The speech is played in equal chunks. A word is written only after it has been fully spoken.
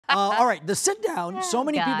All right, the sit down so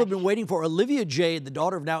many people have been waiting for. Olivia Jade, the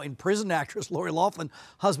daughter of now imprisoned actress Lori Loughlin,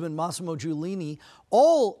 husband Massimo Giulini.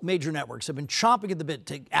 All major networks have been chomping at the bit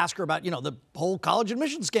to ask her about, the whole college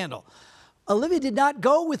admission scandal. Olivia did not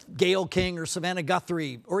go with Gayle King or Savannah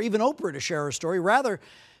Guthrie or even Oprah to share her story. Rather,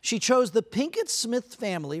 she chose the Pinkett Smith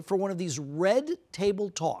family for one of these red table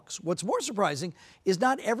talks. What's more surprising is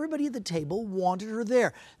not everybody at the table wanted her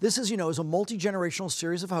there. This, as you know, is a multi-generational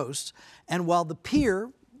series of hosts. And while the peer,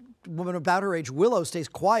 woman about her age, Willow, stays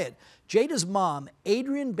quiet, Jada's mom,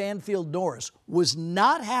 Adrienne Banfield Norris, was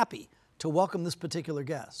not happy to welcome this particular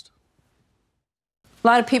guest. A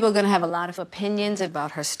lot of people are going to have a lot of opinions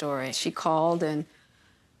about her story. She called and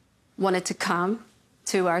wanted to come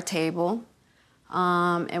to our table.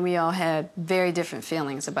 And we all had very different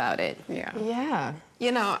feelings about it. Yeah.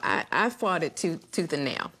 I fought it tooth and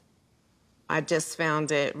nail. I just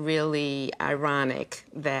found it really ironic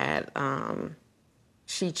that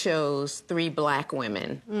she chose 3 Black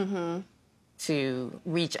women to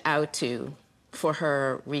reach out to for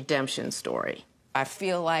her redemption story. I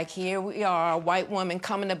feel like here we are, a white woman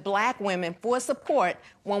coming to Black women for support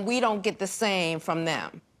when we don't get the same from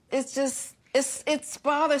them. It's just... It's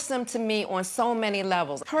bothersome to me on so many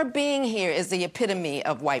levels. Her being here is the epitome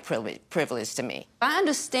of white privilege to me. I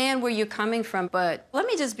understand where you're coming from, but let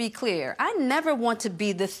me just be clear. I never want to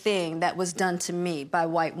be the thing that was done to me by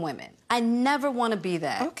white women. I never want to be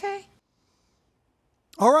that. Okay.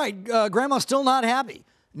 All right, Grandma's still not happy.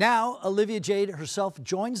 Now, Olivia Jade herself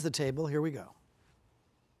joins the table. Here we go.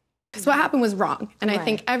 Because what happened was wrong. And I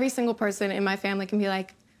think every single person in my family can be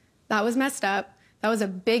like, that was messed up. That was a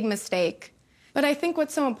big mistake. But I think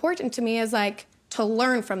what's so important to me is to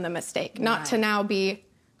learn from the mistake, not to now be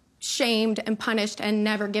shamed and punished and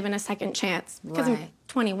never given a second chance. Because I'm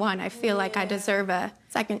 21, I feel like I deserve a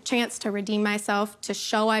second chance to redeem myself, to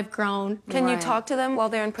show I've grown. Can you talk to them while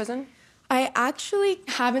they're in prison? I actually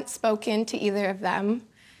haven't spoken to either of them.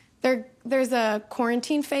 There's a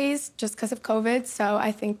quarantine phase just because of COVID, so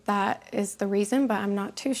I think that is the reason, but I'm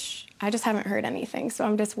not too I just haven't heard anything, so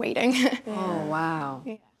I'm just waiting. Oh, wow.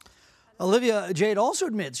 Yeah. Olivia Jade also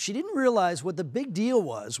admits she didn't realize what the big deal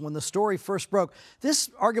was when the story first broke. This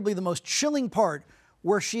arguably the most chilling part,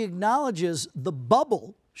 where she acknowledges the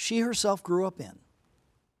bubble she herself grew up in.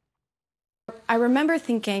 I remember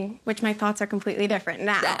thinking, which my thoughts are completely different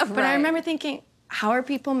now, but I remember thinking, how are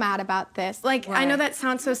people mad about this? I know that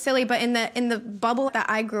sounds so silly, but in the bubble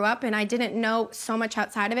that I grew up in, I didn't know so much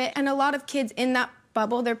outside of it. And a lot of kids in that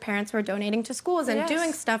bubble, their parents were donating to schools and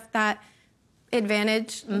doing stuff that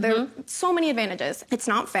advantage. There are so many advantages. It's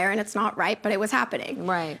not fair and it's not right, but it was happening.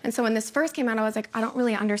 Right. And so when this first came out, I was like, I don't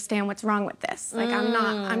really understand what's wrong with this. I'm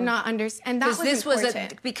not understanding. And that was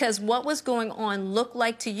important. Because what was going on looked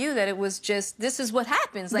like to you that it was just, this is what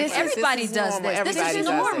happens. Everybody does this. This is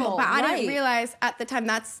normal. But I didn't realize at the time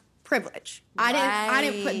that's privilege. I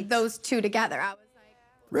didn't put those two together. I was like,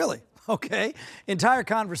 really? Okay. Entire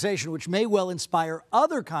conversation, which may well inspire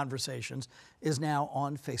other conversations, is now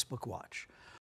on Facebook Watch.